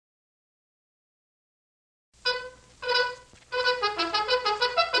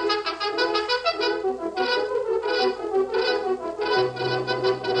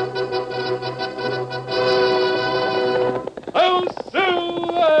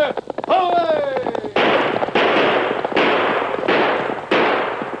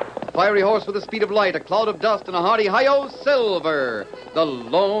fiery horse with the speed of light, a cloud of dust, and a hearty hi-yo, Silver, the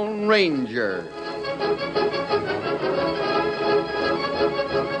Lone Ranger.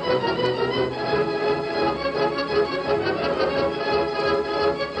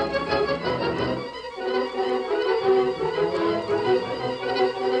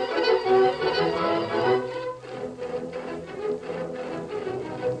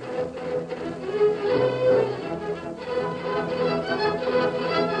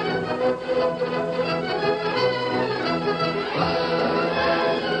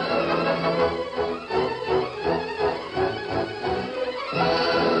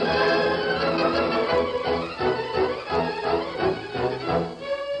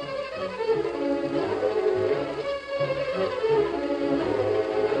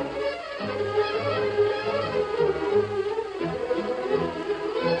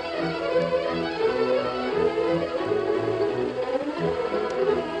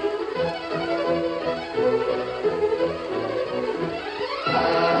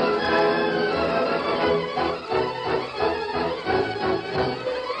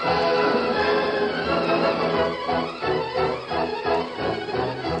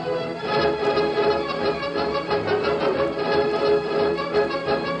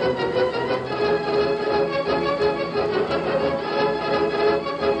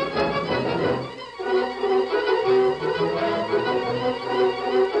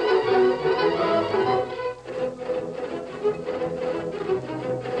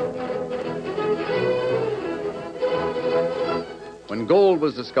 When gold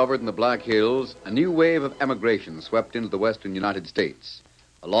was discovered in the Black Hills, a new wave of emigration swept into the western United States.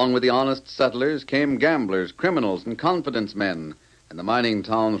 Along with the honest settlers came gamblers, criminals, and confidence men, and the mining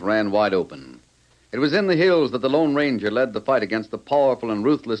towns ran wide open. It was in the hills that the Lone Ranger led the fight against the powerful and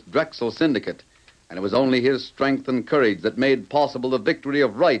ruthless Drexel Syndicate, and it was only his strength and courage that made possible the victory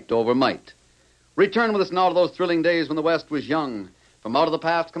of right over might. Return with us now to those thrilling days when the West was young. From out of the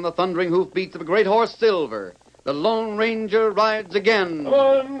past come the thundering hoofbeats of a great horse, Silver. The Lone Ranger rides again. Come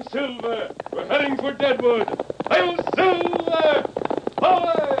on, Silver. We're heading for Deadwood. Hail, Silver!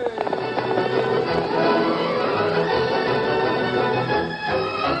 Away!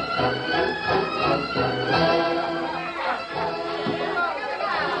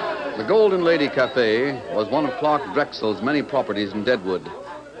 The Golden Lady Cafe was one of Clark Drexel's many properties in Deadwood.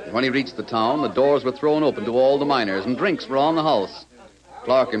 When he reached the town, the doors were thrown open to all the miners, and drinks were on the house.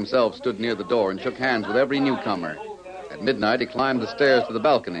 Clark himself stood near the door and shook hands with every newcomer. At midnight, he climbed the stairs to the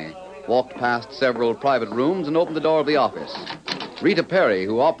balcony, walked past several private rooms, and opened the door of the office. Rita Perry,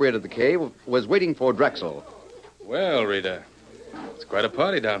 who operated the cave, was waiting for Drexel. Well, Rita, it's quite a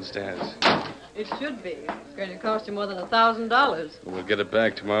party downstairs. It should be. It's going to cost you more than $1,000. We'll get it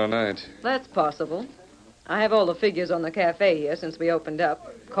back tomorrow night. That's possible. I have all the figures on the cafe here since we opened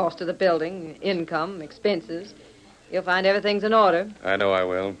up. Cost of the building, income, expenses. You'll find everything's in order. I know I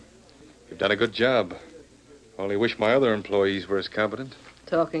will. You've done a good job. Only wish my other employees were as competent.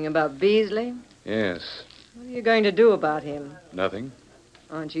 Talking about Beasley? Yes. What are you going to do about him? Nothing.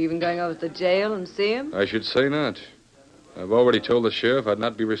 Aren't you even going over to the jail and see him? I should say not. I've already told the sheriff I'd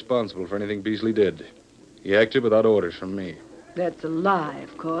not be responsible for anything Beasley did. He acted without orders from me. That's a lie,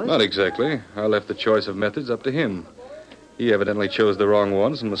 of course. Not exactly. I left the choice of methods up to him. He evidently chose the wrong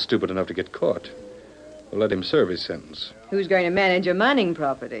ones and was stupid enough to get caught. We'll let him serve his sentence. Who's going to manage your mining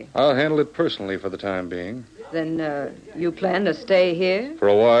property? I'll handle it personally for the time being. Then, you plan to stay here? For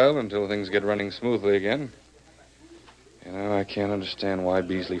a while, until things get running smoothly again. You know, I can't understand why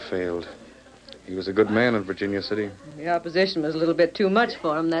Beasley failed. He was a good man in Virginia City. The opposition was a little bit too much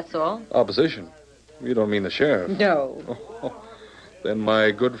for him, that's all. Opposition? You don't mean the sheriff? No. Then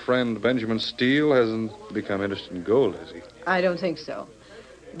my good friend Benjamin Steele hasn't become interested in gold, has he? I don't think so.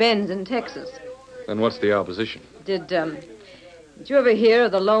 Ben's in Texas. Then what's the opposition? Did you ever hear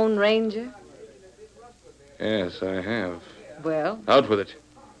of the Lone Ranger? Yes, I have. Well? Out with it.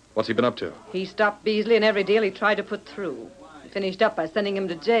 What's he been up to? He stopped Beasley in every deal he tried to put through. He finished up by sending him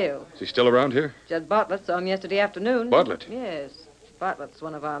to jail. Is he still around here? Judd Bartlett saw him yesterday afternoon. Bartlett? Yes. Bartlett's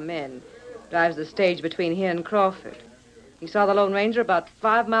one of our men. Drives the stage between here and Crawford. He saw the Lone Ranger about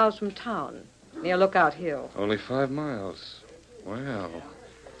 5 miles from town, near Lookout Hill. Only 5 miles. Well,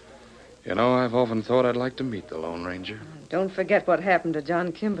 you know, I've often thought I'd like to meet the Lone Ranger. Don't forget what happened to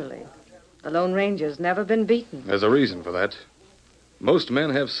John Kimberly. The Lone Ranger's never been beaten. There's a reason for that. Most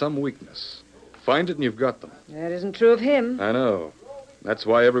men have some weakness. Find it and you've got them. That isn't true of him. I know. That's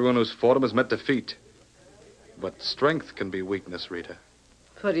why everyone who's fought him has met defeat. But strength can be weakness, Rita.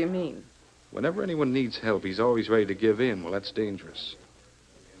 What do you mean? Whenever anyone needs help, he's always ready to give in. Well, that's dangerous.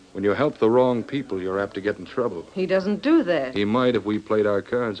 When you help the wrong people, you're apt to get in trouble. He doesn't do that. He might if we played our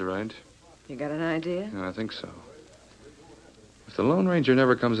cards right. You got an idea? Yeah, I think so. If the Lone Ranger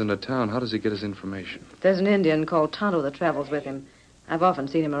never comes into town, how does he get his information? There's an Indian called Tonto that travels with him. I've often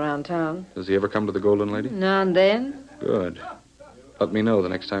seen him around town. Does he ever come to the Golden Lady? Now and then. Good. Let me know the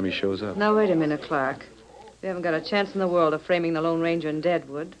next time he shows up. Now, wait a minute, Clark. We haven't got a chance in the world of framing the Lone Ranger in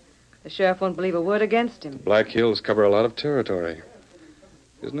Deadwood. The sheriff won't believe a word against him. Black Hills cover a lot of territory.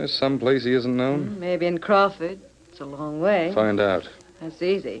 Isn't there some place he isn't known? Maybe in Crawford. It's a long way. Find out. That's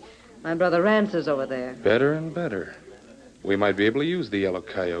easy. My brother Rance is over there. Better and better. We might be able to use the Yellow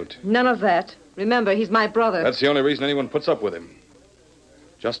Coyote. None of that. Remember, he's my brother. That's the only reason anyone puts up with him.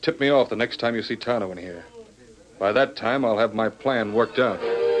 Just tip me off the next time you see Tonto in here. By that time, I'll have my plan worked out.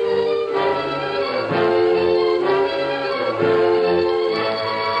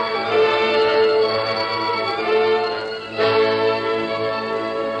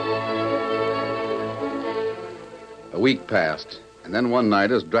 A week passed, and then one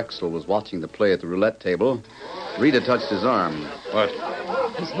night, as Drexel was watching the play at the roulette table, Rita touched his arm. What?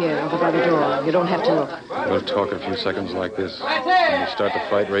 He's here, over by the door. You don't have to look. We'll talk a few seconds like this. When you start to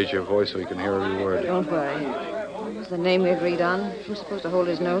fight, raise your voice so he can hear every word. Don't worry. What was the name we agreed on? Who's supposed to hold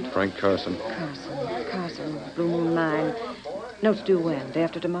his note? Frank Carson. Carson. Blue Moon Mine. Notes due when? Day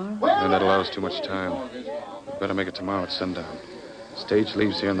after tomorrow? And that allows too much time. You'd better make it tomorrow at sundown. Stage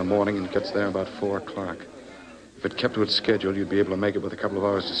leaves here in the morning and gets there about 4 o'clock. If it kept to its schedule, you'd be able to make it with a couple of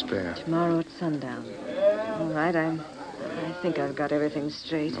hours to spare. Tomorrow at sundown. All right, I think I've got everything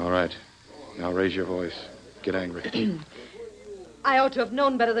straight. All right. Now raise your voice. Get angry. I ought to have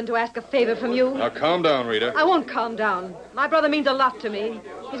known better than to ask a favor from you. Now calm down, Rita. I won't calm down. My brother means a lot to me.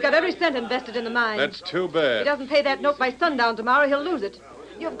 He's got every cent invested in the mine. That's too If he bad. doesn't pay that note by sundown tomorrow, he'll lose it.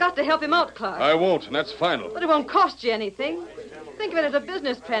 You've got to help him out, Clark. I won't, and that's final. But it won't cost you anything. Think of it as a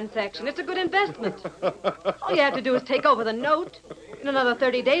business transaction. It's a good investment. All you have to do is take over the note. In another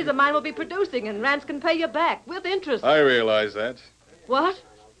 30 days, the mine will be producing, and Rance can pay you back with interest. I realize that. What?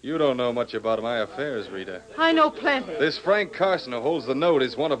 You don't know much about my affairs, Rita. I know plenty. This Frank Carson who holds the note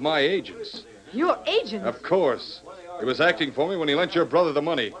is one of my agents. Your agent? Of course. He was acting for me when he lent your brother the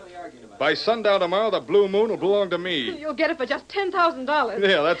money. By sundown tomorrow, the Blue Moon will belong to me. You'll get it for just $10,000.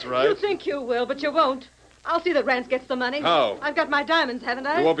 Yeah, that's right. You think you will, but you won't. I'll see that Rance gets the money. How? I've got my diamonds, haven't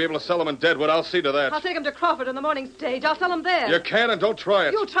I? You won't be able to sell them in Deadwood. I'll see to that. I'll take them to Crawford on the morning stage. I'll sell them there. You can, and don't try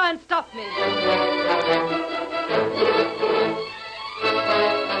it. You try and stop me.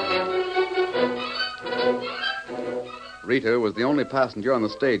 Rita was the only passenger on the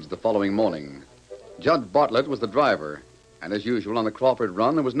stage the following morning. Judge Bartlett was the driver, and as usual on the Crawford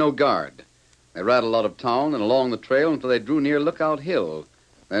run, there was no guard. They rattled out of town and along the trail until they drew near Lookout Hill.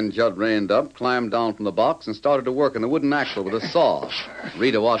 Then Judd reined up, climbed down from the box, and started to work on the wooden axle with a saw.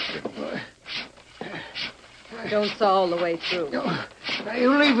 Rita watched him. Don't saw all the way through. Now,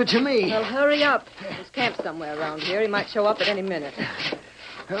 you leave it to me. Well, hurry up. There's camp somewhere around here. He might show up at any minute.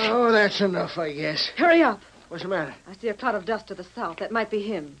 Oh, that's enough, I guess. Hurry up. What's the matter? I see a cloud of dust to the south. That might be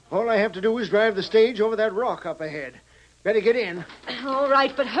him. All I have to do is drive the stage over that rock up ahead. Better get in. All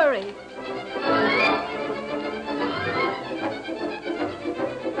right, but hurry.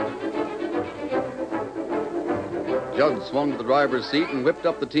 Judd swung to the driver's seat and whipped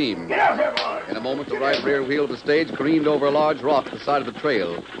up the team. Get out there, boy. In a moment, the right rear wheel of the stage careened over a large rock at the side of the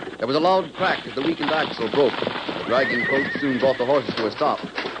trail. There was a loud crack as the weakened axle broke. The dragging coach soon brought the horses to a stop.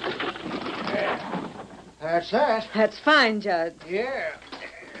 That's that. That's fine, Judd. Yeah.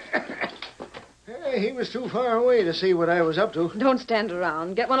 Hey, he was too far away to see what I was up to. Don't stand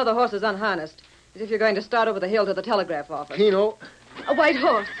around. Get one of the horses unharnessed, as if you're going to start over the hill to the telegraph office. Keno, A white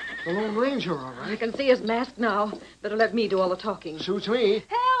horse. the Lone Ranger, all You right. can see his mask now. Better let me do all the talking. Suits me.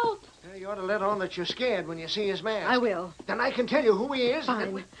 Help! You ought to let on that you're scared when you see his mask. I will. Then I can tell you who he is.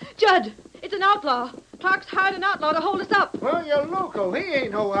 Fine. Judd, it's an outlaw. Clark's hired an outlaw to hold us up. Well, you're loco. He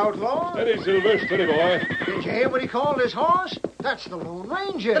ain't no outlaw. Steady, Silver. Steady, boy. Did you hear what he called his horse? That's the Lone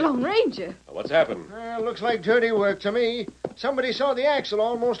Ranger. The Lone Ranger. What's happened? Well, looks like dirty work to me. Somebody saw the axle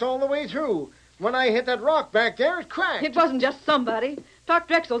almost all the way through. When I hit that rock back there, it cracked. It wasn't just somebody. Clark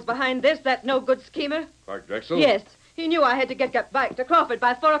Drexel's behind this, that no-good schemer. Clark Drexel? Yes. He knew I had to get back to Crawford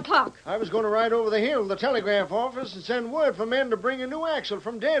by 4 o'clock. I was going to ride over the hill to the telegraph office and send word for men to bring a new axle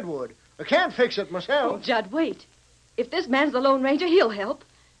from Deadwood. I can't fix it Oh, myself. Judd, wait. If this man's the Lone Ranger, he'll help.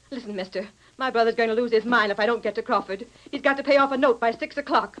 Listen, mister. My brother's going to lose his mind if I don't get to Crawford. He's got to pay off a note by 6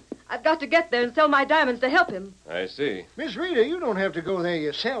 o'clock. I've got to get there and sell my diamonds to help him. I see. Miss Rita, you don't have to go there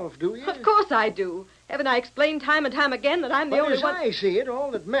yourself, do you? Of course I do. Haven't I explained time and time again that I'm the But only as one... I see it,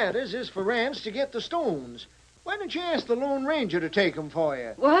 all that matters is for Rance to get the stones. Why don't you ask the Lone Ranger to take 'em for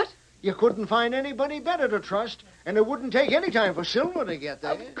you? What? You couldn't find anybody better to trust, and it wouldn't take any time for Silver to get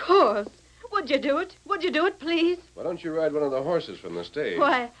there. Of course. Would you do it? Would you do it, please? Why don't you ride one of the horses from the stage?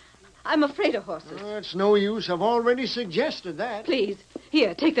 Why, I'm afraid of horses. It's no use. I've already suggested that. Please,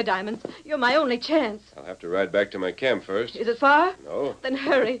 here, take the diamonds. You're my only chance. I'll have to ride back to my camp first. Is it far? No. Then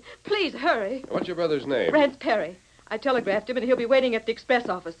hurry. Please, hurry. What's your brother's name? Rance Perry. I telegraphed him, and he'll be waiting at the express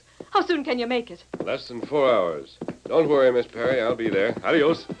office. How soon can you make it? Less than 4 hours. Don't worry, Miss Perry. I'll be there.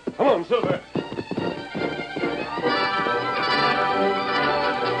 Adios. Come on, Silver.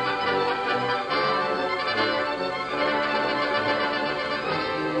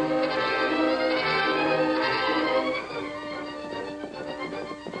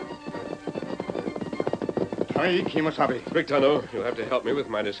 Hi, Kimosabe. Quick, Tonto. You'll have to help me with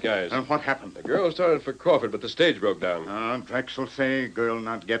my disguise. What happened? The girl started for Crawford, but the stage broke down. Drexel say girl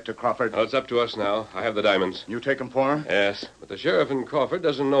not get to Crawford. Well, it's up to us now. I have the diamonds. You take 'em for her? Yes, but the sheriff in Crawford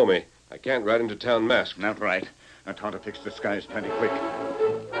doesn't know me. I can't ride into town masked. Not right. I taught to fix disguise plenty quick.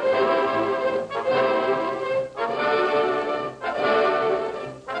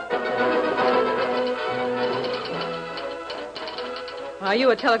 Are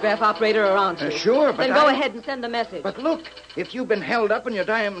you a telegraph operator or aren't you? Sure, but Then go ahead and send the message. But look, if you've been held up and your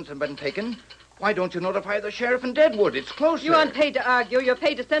diamonds have been taken, why don't you notify the sheriff in Deadwood? It's closer. You aren't paid to argue. You're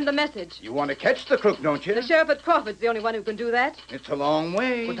paid to send the message. You want to catch the crook, don't you? The sheriff at Crawford's the only one who can do that. It's a long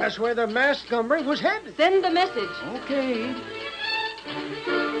way. But that's where the masked gunman was headed. Send the message. Okay.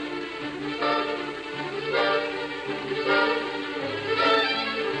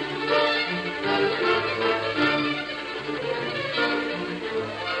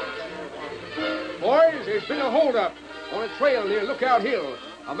 Boys, there's been a holdup on a trail near Lookout Hill.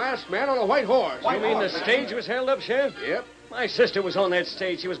 A masked man on a white horse. You mean the stage was held up, Sheriff? Yep. My sister was on that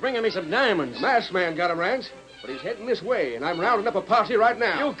stage. She was bringing me some diamonds. The masked man got him, Rance. But he's heading this way, and I'm rounding up a posse right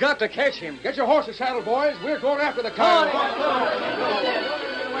now. You got to catch him. Get your horses saddled, boys. We're going after the coyote.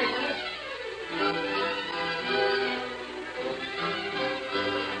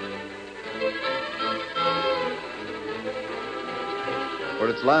 For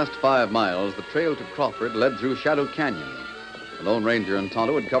its last 5 miles, the trail to Crawford led through Shadow Canyon. The Lone Ranger and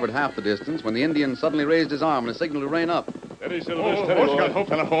Tonto had covered half the distance when the Indian suddenly raised his arm in a signal to rein up. Steady, Silver. Steady, boy.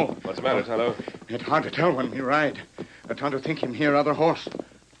 Fellow. What's the matter, Tonto? It's hard to tell when we ride. Tonto think him hear other horse.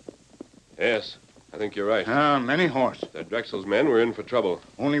 Yes, I think you're right. Many horse. The Drexel's men were in for trouble.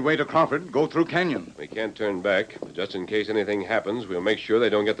 Only way to Crawford, go through canyon. We can't turn back, but just in case anything happens, we'll make sure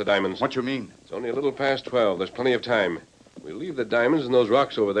they don't get the diamonds. What you mean? It's only a little past 12. There's plenty of time. We'll leave the diamonds in those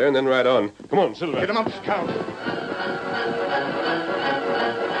rocks over there and then ride on. Come on, Silver. Get him up, Scout.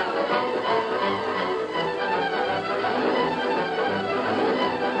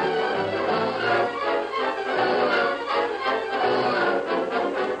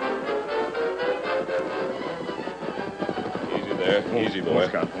 Easy there. Easy, boy.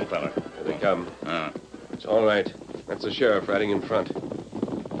 Scout, old fella. Here they come. It's all right. That's the sheriff riding in front.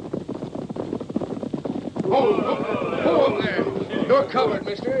 Hold there. You're covered,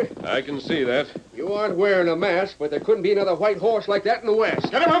 mister. I can see that. You aren't wearing a mask, but there couldn't be another white horse like that in the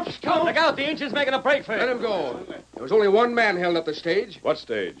West. Get him up, Scout. Look out, the Injun's making a break for Let it. him go. There was only one man held up the stage. What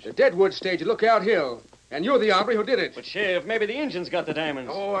stage? The Deadwood stage at Lookout Hill. And you're the hombre who did it. But, Sheriff, maybe the Injun's got the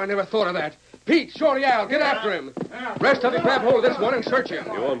diamonds. Oh, I never thought of that. Pete, Shorty Al, get after him. Rest of you grab hold of this one and search him.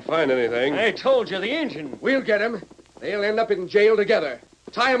 You won't find anything. I told you, the Injun. We'll get him. They'll end up in jail together.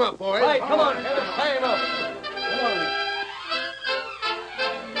 Tie him up, boys. Right, come on, Kevin, tie him up.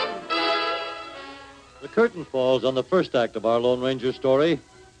 The curtain falls on the first act of our Lone Ranger story.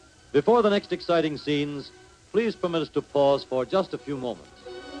 Before the next exciting scenes, please permit us to pause for just a few moments.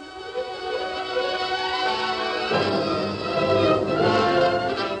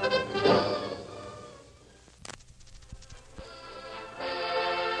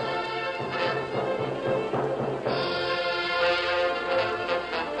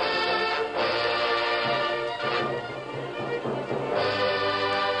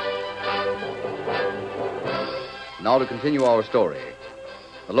 Now to continue our story.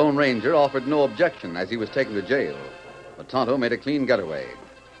 The Lone Ranger offered no objection as he was taken to jail, but Tonto made a clean getaway.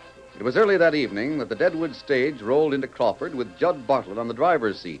 It was early that evening that the Deadwood stage rolled into Crawford with Judd Bartlett on the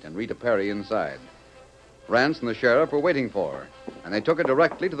driver's seat and Rita Perry inside. Rance and the sheriff were waiting for her, and they took her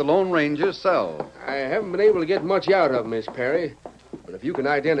directly to the Lone Ranger's cell. I haven't been able to get much out of him, Miss Perry. But if you can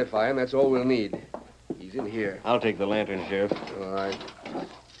identify him, that's all we'll need. He's in here. I'll take the lantern, Sheriff. All right.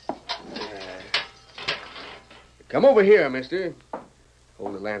 Come over here, mister.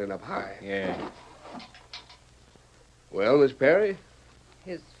 Hold the lantern up high. Yeah. Well, Miss Perry,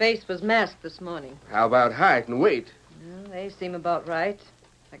 His face was masked this morning. How about height and weight? Well, they seem about right.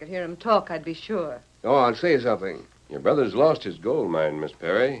 If I could hear him talk, I'd be sure. Go on, say something. Your brother's lost his gold mine, Miss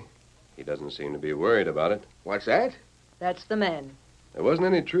Perry. He doesn't seem to be worried about it. What's that? That's the man. There wasn't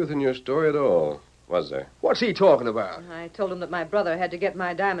any truth in your story at all, was there? What's he talking about? I told him that my brother had to get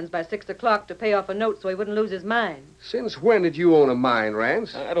my diamonds by 6 o'clock to pay off a note so he wouldn't lose his mine. Since when did you own a mine,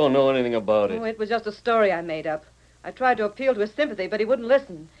 Rance? I don't know anything about it. Oh, it was just a story I made up. I tried to appeal to his sympathy, but he wouldn't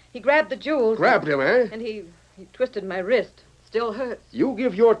listen. He grabbed the jewels. Grabbed him, eh? And he twisted my wrist. Still hurts. You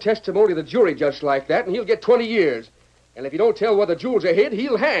give your testimony to the jury just like that, and he'll get 20 years. And if you don't tell where the jewels are hid,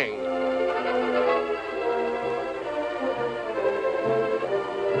 he'll hang.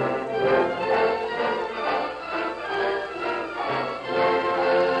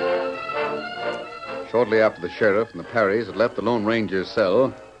 Shortly after the sheriff and the Perrys had left the Lone Ranger's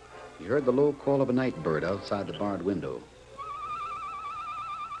cell, he heard the low call of a night bird outside the barred window.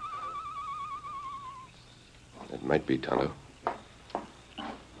 It might be Tonto.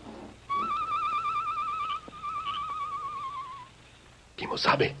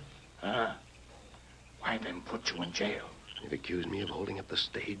 Kimosabe. Why then put you in jail? They've accused me of holding up the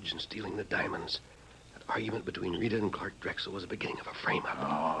stage and stealing the diamonds. That argument between Rita and Clark Drexel was the beginning of a frame-up.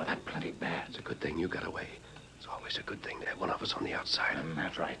 Oh, that's plenty bad. It's a good thing you got away. It's always a good thing to have one of us on the outside.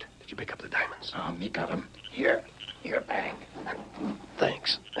 That's right. Did you pick up the diamonds? Oh, me got 'em. Here, bag.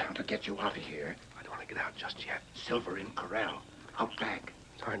 Thanks. Now, to get you out of here, I don't want to get out just yet. silver in corral. Out back.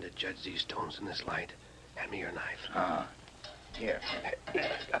 It's hard to judge these stones in this light. Hand me your knife. Here.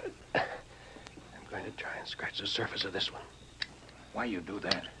 Got it. I'm going to try and scratch the surface of this one. Why you do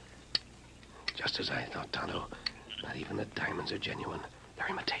that? Just as I thought, Tonto. Not even the diamonds are genuine. They're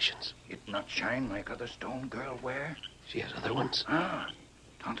imitations. It not shine like other stone girl wear? She has other ones.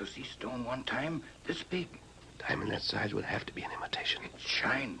 Tonto see stone one time, this big. Diamond that size would have to be an imitation. It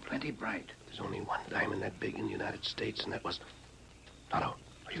shine plenty bright. There's only one diamond that big in the United States, and that was... Tonto,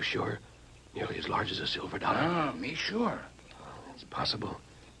 are you sure? Nearly as large as a silver dollar. Me sure. It's possible.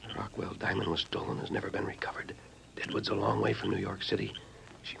 The Rockwell diamond was stolen, has never been recovered. Deadwood's a long way from New York City.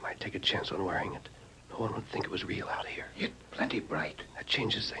 She might take a chance on wearing it. No one would think it was real out here. It plenty bright. That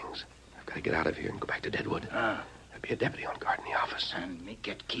changes things. I've got to get out of here and go back to Deadwood. There'll be a deputy on guard in the office. And me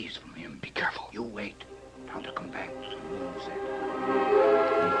get keys from him. Be careful. You wait. Tonto come back. Moon set.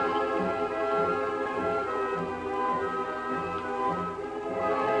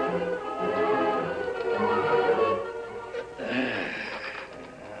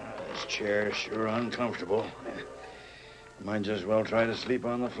 This chair's sure uncomfortable. Might just well try to sleep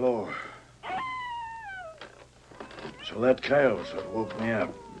on the floor. So that coyote's what woke me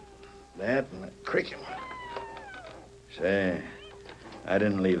up. That and the creaking. Say, I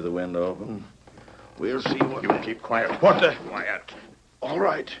didn't leave the window open. We'll see what... You keep quiet. What the... Quiet. All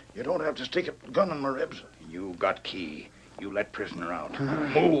right. You don't have to stick a gun in my ribs. You got key. You let prisoner out.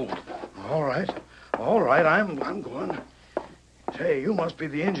 Move. All right. All right, I'm going. Say, you must be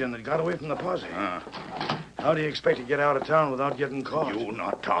the Indian that got away from the posse. How do you expect to get out of town without getting caught? You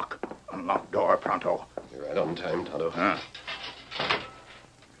not talk. Unlock door pronto. You're right on time, Tonto.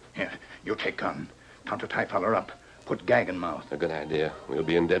 Here, you take gun. Tonto tie feller up. Put gag in mouth. A good idea. We'll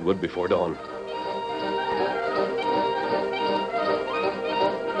be in Deadwood before dawn.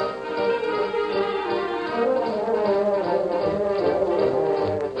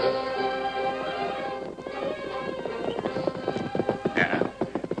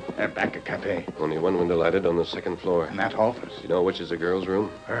 Back at cafe. Only one window lighted on the second floor. In that office. You know which is the girl's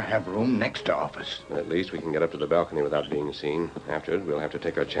room? Her have room next to office. But at least we can get up to the balcony without being seen. After it, we'll have to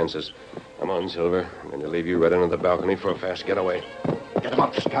take our chances. Come on, Silver. I'm going to leave you right under the balcony for a fast getaway. Get him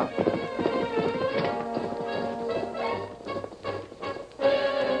up, Scout.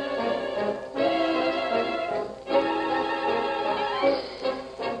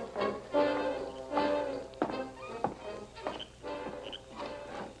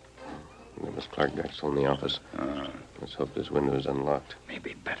 Clark Drexel in the office. Let's hope this window is unlocked.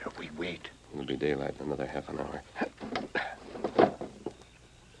 Maybe better we wait. It'll be daylight in another half an hour.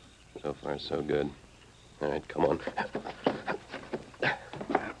 So far, so good. All right, come on. Get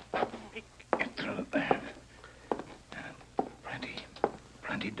through there.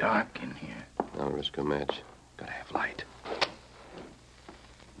 Plenty dark in here. I'll risk a match. Gotta have light.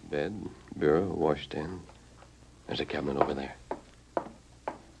 Bed, bureau, washstand. There's a cabinet over there.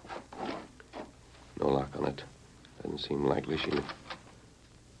 No lock on it. Doesn't seem likely she... We'll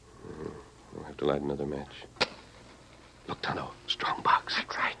have to light another match. Look, Tonto. Strong box.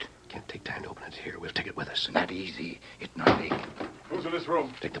 That's right. Can't take time to open it here. We'll take it with us. Not easy. It not big. Who's in this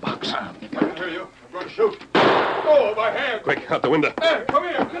room? Take the box. I can hear you. I'm going to shoot. go, by hand. Quick, out the window. Hey, come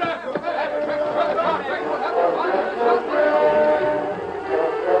here. Get out.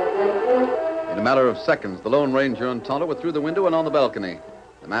 In a matter of seconds, the Lone Ranger and Tonto were through the window and on the balcony.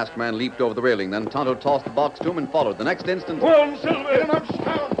 The masked man leaped over the railing. Then Tonto tossed the box to him and followed. The next instant... Go on, Silver. Get him up,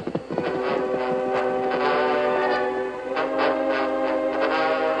 Scout.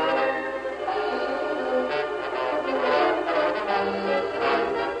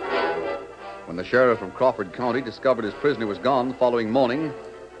 When the sheriff of Crawford County discovered his prisoner was gone the following morning,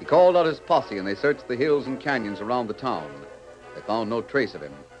 he called out his posse and they searched the hills and canyons around the town. They found no trace of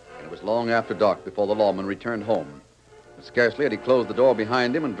him, and it was long after dark before the lawman returned home. But scarcely had he closed the door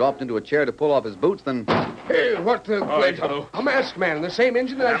behind him and dropped into a chair to pull off his boots than... Hey, what the... All right, Tonto. A masked man, the same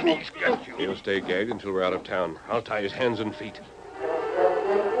engine that I... He'll stay gagged until we're out of town. I'll tie his hands and feet.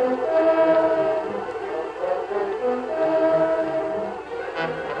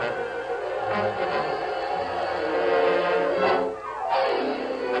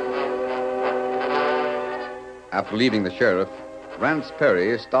 After leaving the sheriff, Rance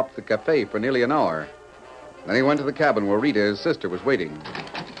Perry stopped at the cafe for nearly an hour. Then he went to the cabin where Rita, his sister, was waiting.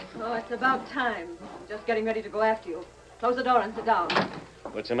 Oh, it's about time. Just getting ready to go after you. Close the door and sit down.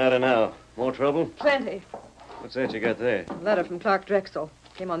 What's the matter now? More trouble? Plenty. What's that you got there? A letter from Clark Drexel.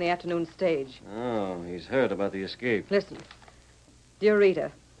 Came on the afternoon stage. Oh, he's heard about the escape. Listen. Dear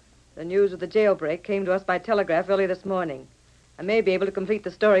Rita, the news of the jailbreak came to us by telegraph early this morning. I may be able to complete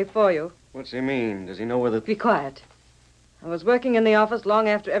the story for you. What's he mean? Does he know where the... Be quiet. I was working in the office long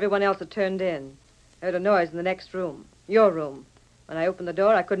after everyone else had turned in. I heard a noise in the next room. Your room. When I opened the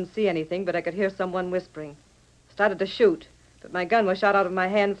door, I couldn't see anything, but I could hear someone whispering. Started to shoot, but my gun was shot out of my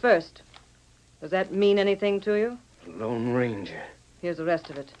hand first. Does that mean anything to you? Lone Ranger. Here's the rest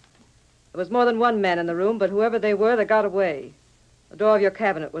of it. There was more than one man in the room, but whoever they were, they got away. The door of your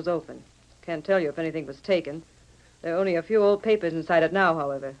cabinet was open. Can't tell you if anything was taken. There are only a few old papers inside it now,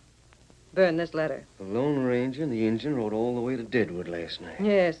 however. Burn this letter. The Lone Ranger and the engine rode all the way to Deadwood last night.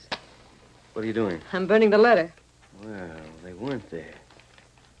 Yes. What are you doing? I'm burning the letter. Well, they weren't there.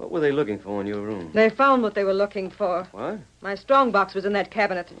 What were they looking for in your room? They found what they were looking for. What? My strongbox was in that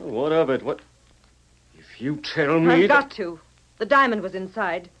cabinet. Oh, what of it? What? If you tell me... I've got to. The diamond was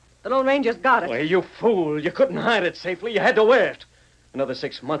inside. The Lone Ranger's got it. Why, you fool. You couldn't hide it safely. You had to wear it. Another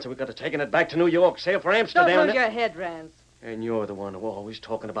 6 months and we could have taken it back to New York, sail for Amsterdam. Don't lose your head, Rance. And you're the one who always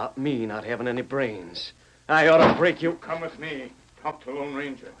talking about me not having any brains. I ought to break you. Come with me. Talk to Lone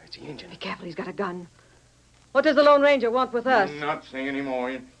Ranger. It's the engine. Be careful, he's got a gun. What does the Lone Ranger want with us? Not say any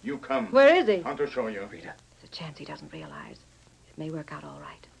more. You come. Where is he? Want to show you. Rita. There's a chance he doesn't realize. It may work out all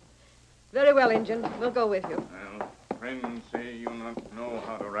right. Very well, Injun. We'll go with you. Well, friends say you not know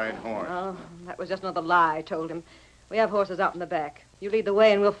how to ride horse. Oh, that was just another lie I told him. We have horses out in the back. You lead the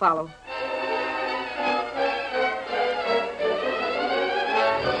way and we'll follow.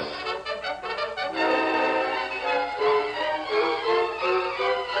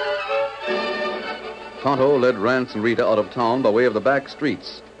 Tonto led Rance and Rita out of town by way of the back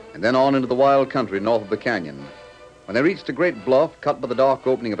streets and then on into the wild country north of the canyon. When they reached a great bluff cut by the dark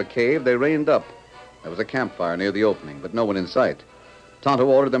opening of a cave, they reined up. There was a campfire near the opening, but no one in sight. Tonto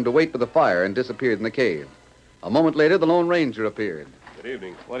ordered them to wait by the fire and disappeared in the cave. A moment later, the Lone Ranger appeared. Good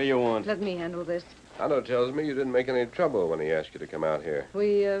evening. What do you want? Let me handle this. Tonto tells me you didn't make any trouble when he asked you to come out here.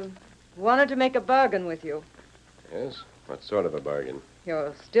 We, wanted to make a bargain with you. Yes? What sort of a bargain?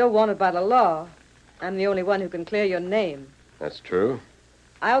 You're still wanted by the law. I'm the only one who can clear your name. That's true.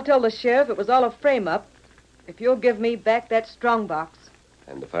 I'll tell the sheriff it was all a frame-up if you'll give me back that strongbox.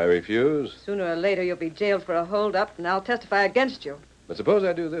 And if I refuse? Sooner or later, you'll be jailed for a hold-up, and I'll testify against you. But suppose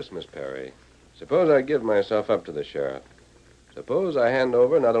I do this, Miss Perry. Suppose I give myself up to the sheriff. Suppose I hand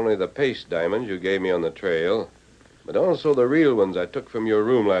over not only the paste diamonds you gave me on the trail, but also the real ones I took from your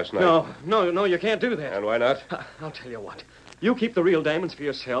room last night. No, you can't do that. And why not? I'll tell you what. You keep the real diamonds for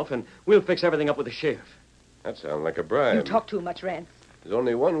yourself, and we'll fix everything up with the sheriff. That sounds like a bribe. You talk too much, Rance. There's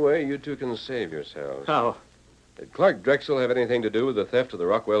only one way you two can save yourselves. How? Did Clark Drexel have anything to do with the theft of the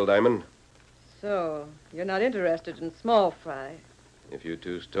Rockwell diamond? So, you're not interested in small fry. If you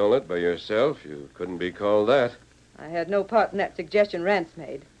two stole it by yourself, you couldn't be called that. I had no part in that suggestion Rance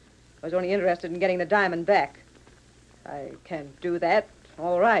made. I was only interested in getting the diamond back. I can do that,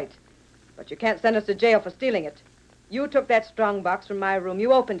 all right. But you can't send us to jail for stealing it. You took that strongbox from my room.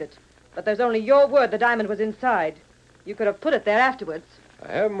 You opened it. But there's only your word the diamond was inside. You could have put it there afterwards.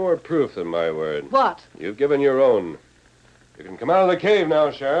 I have more proof than my word. What? You've given your own. You can come out of the cave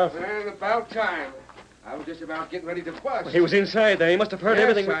now, Sheriff. Well, about time. I was just about getting ready to bust. He was inside there. He must have heard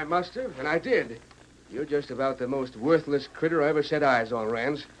everything. Yes, I must have, and I did. You're just about the most worthless critter I ever set eyes on,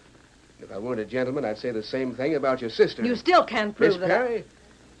 Rance. If I weren't a gentleman, I'd say the same thing about your sister. You still can't prove Miss that. Perry,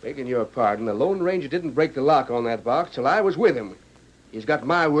 begging your pardon, the Lone Ranger didn't break the lock on that box till I was with him. He's got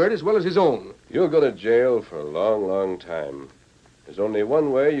my word as well as his own. You'll go to jail for a long, long time. There's only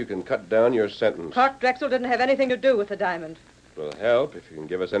one way you can cut down your sentence. Clark Drexel didn't have anything to do with the diamond. It will help if you can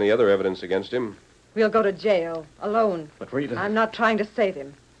give us any other evidence against him. We'll go to jail, alone. But Rita... I'm not trying to save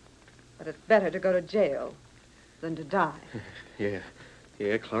him. But it's better to go to jail than to die.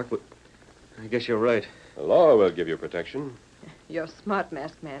 Yeah, Clark, but I guess you're right. The law will give you protection. You're smart,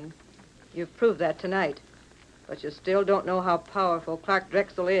 Masked Man. You've proved that tonight. But you still don't know how powerful Clark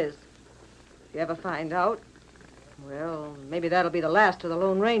Drexel is. If you ever find out, well, maybe that'll be the last of the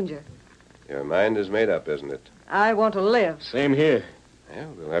Lone Ranger. Your mind is made up, isn't it? I want to live. Same here.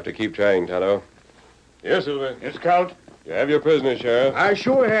 Well, we'll have to keep trying, Tonto. Yes, Silver. Yes, Count. You have your prisoner, Sheriff. I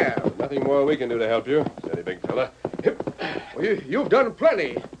sure have. There's nothing more we can do to help you. Steady, big fella. Well, you've done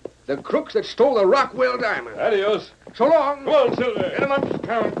plenty. The crooks that stole the Rockwell diamond. Adios. So long. Come on, Silver. Get him up,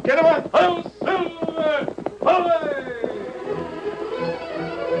 Count. Get him up. Hi-yo, Silver! Away!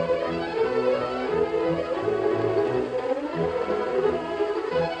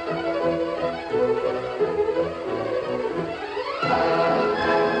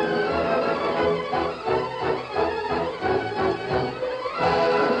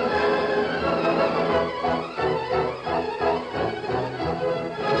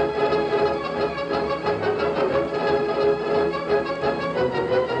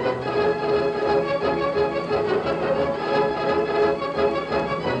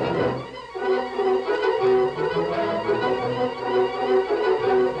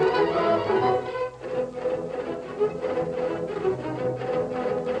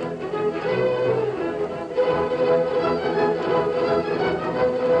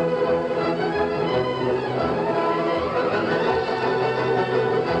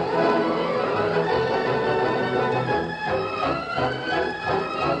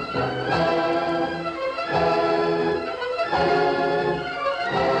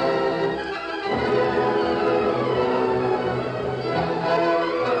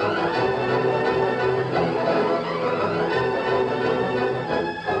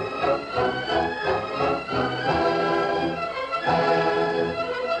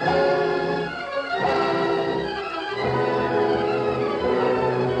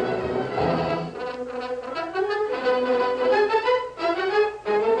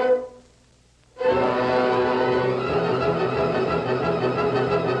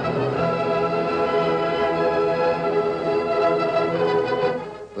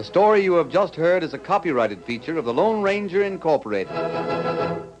 The story you have just heard is a copyrighted feature of the Lone Ranger Incorporated.